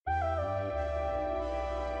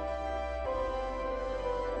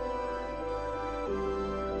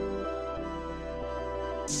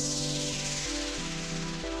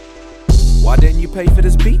Why didn't you pay for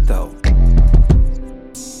this beat though?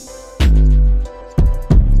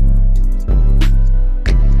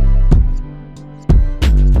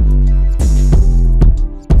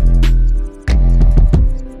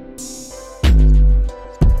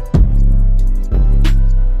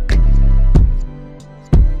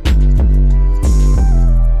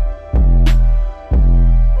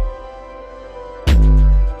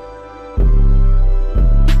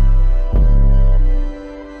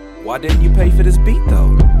 Why didn't you pay for this beat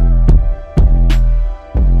though?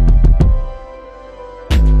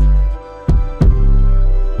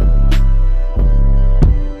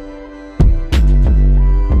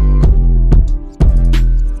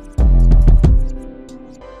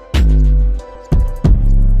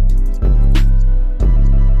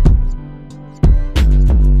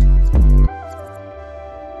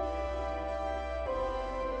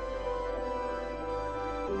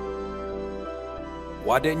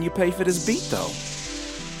 Why didn't you pay for this beat though?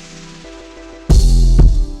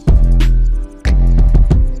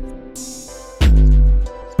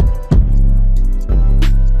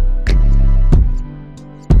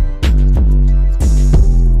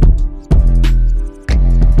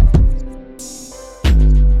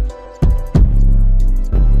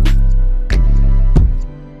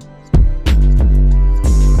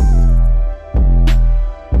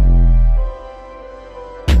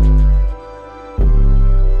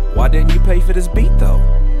 Why didn't you pay for this beat though?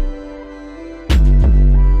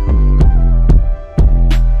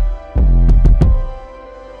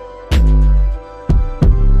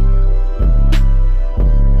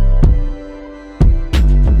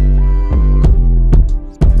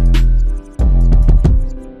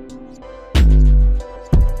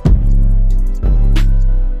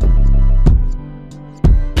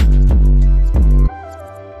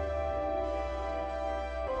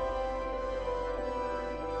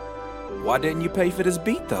 Why didn't you pay for this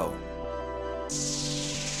beat though?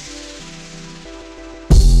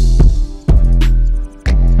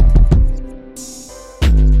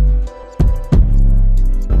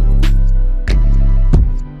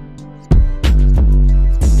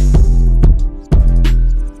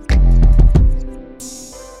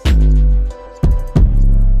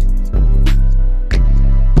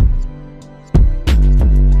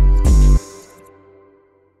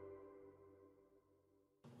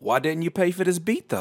 Why didn't you pay for this beat though?